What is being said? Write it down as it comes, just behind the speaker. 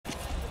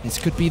This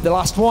could be the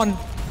last one.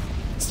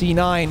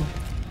 C9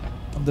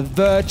 on the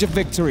verge of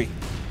victory.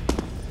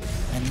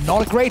 And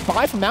not a great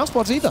buy from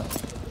mousesports either.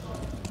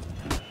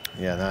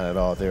 Yeah, not at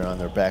all. They're on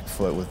their back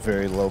foot with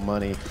very low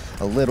money,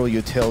 a little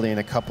utility, and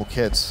a couple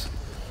kits.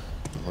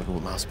 Look at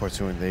what mousesports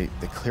doing. They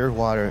cleared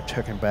water,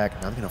 took him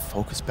back. Now I'm going to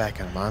focus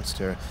back on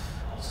Monster.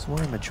 This is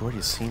where a majority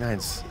of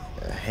C9's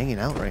hanging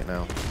out right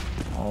now.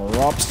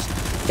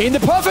 ropz in the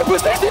perfect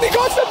position. He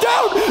got them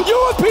down.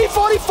 UMP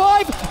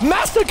 45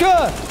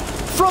 massacre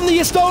from the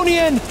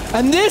Estonian.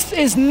 And this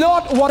is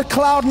not what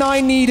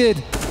Cloud9 needed.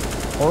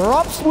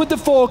 ropz with the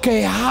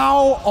 4K.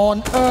 How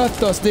on earth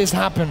does this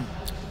happen?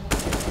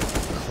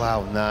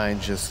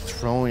 Cloud9 just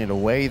throwing it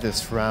away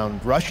this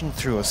round, rushing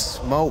through a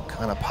smoke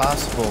on a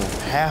possible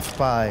half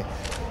buy.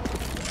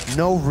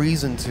 No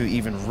reason to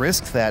even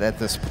risk that at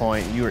this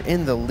point. You're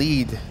in the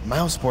lead.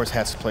 mousesports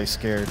has to play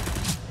scared.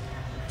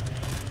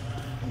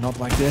 Not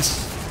like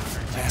this.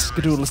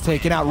 Skadoodle is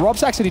taken out.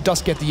 ropz actually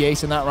does get the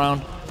ace in that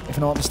round, if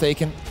I'm not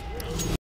mistaken.